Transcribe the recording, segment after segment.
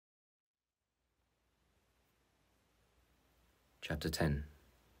Chapter 10.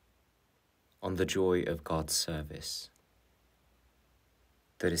 On the joy of God's service.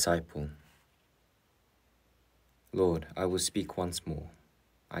 The disciple. Lord, I will speak once more.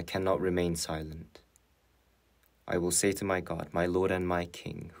 I cannot remain silent. I will say to my God, my Lord and my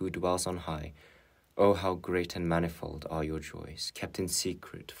King, who dwells on high, Oh, how great and manifold are your joys, kept in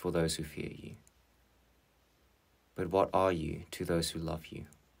secret for those who fear you. But what are you to those who love you?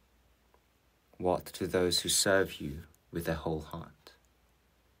 What to those who serve you with their whole heart?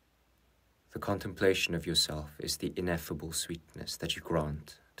 The contemplation of yourself is the ineffable sweetness that you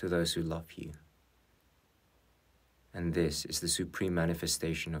grant to those who love you. And this is the supreme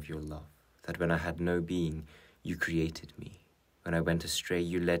manifestation of your love, that when I had no being, you created me. When I went astray,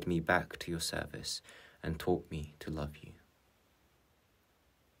 you led me back to your service and taught me to love you.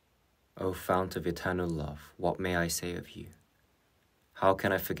 O fount of eternal love, what may I say of you? How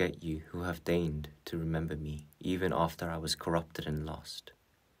can I forget you who have deigned to remember me, even after I was corrupted and lost?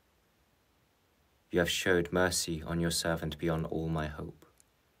 You have showed mercy on your servant beyond all my hope.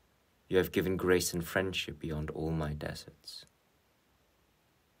 You have given grace and friendship beyond all my deserts.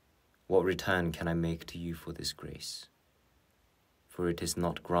 What return can I make to you for this grace? For it is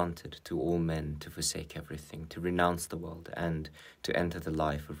not granted to all men to forsake everything, to renounce the world, and to enter the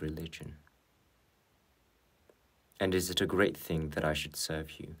life of religion. And is it a great thing that I should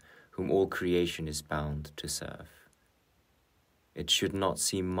serve you, whom all creation is bound to serve? It should not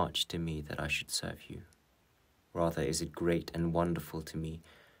seem much to me that I should serve you. Rather is it great and wonderful to me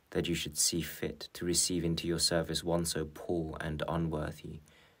that you should see fit to receive into your service one so poor and unworthy,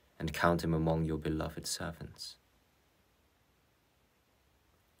 and count him among your beloved servants.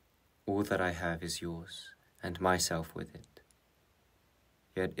 All that I have is yours, and myself with it.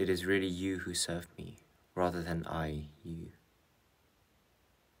 Yet it is really you who serve me, rather than I you.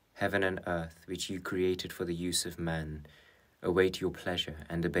 Heaven and earth, which you created for the use of man, await your pleasure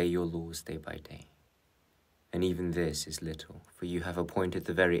and obey your laws day by day. And even this is little, for you have appointed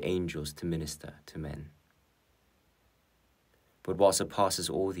the very angels to minister to men. But what surpasses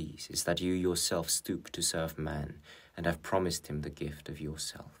all these is that you yourself stoop to serve man and have promised him the gift of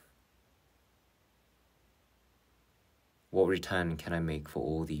yourself. What return can I make for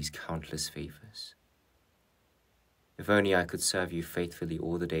all these countless favors? If only I could serve you faithfully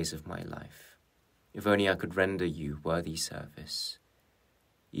all the days of my life. If only I could render you worthy service,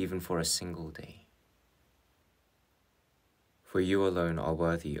 even for a single day. For you alone are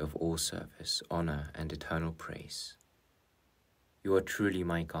worthy of all service, honor, and eternal praise. You are truly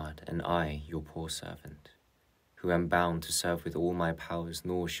my God, and I your poor servant, who am bound to serve with all my powers,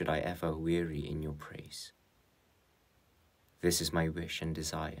 nor should I ever weary in your praise. This is my wish and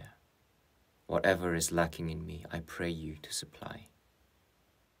desire. Whatever is lacking in me, I pray you to supply.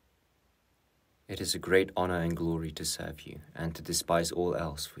 It is a great honor and glory to serve you, and to despise all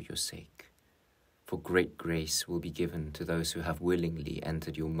else for your sake. For great grace will be given to those who have willingly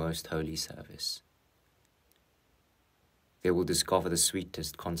entered your most holy service. They will discover the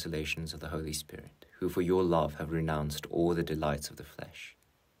sweetest consolations of the Holy Spirit, who for your love have renounced all the delights of the flesh.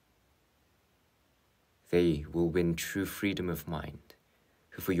 They will win true freedom of mind,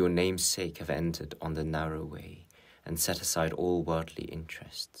 who for your name's sake have entered on the narrow way and set aside all worldly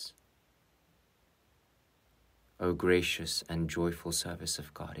interests. O gracious and joyful service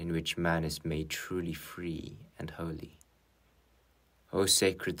of God, in which man is made truly free and holy. O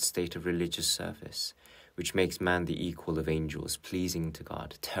sacred state of religious service, which makes man the equal of angels, pleasing to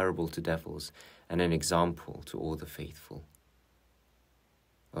God, terrible to devils, and an example to all the faithful.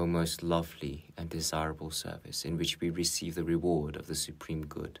 O most lovely and desirable service, in which we receive the reward of the supreme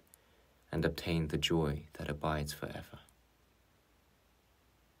good, and obtain the joy that abides forever.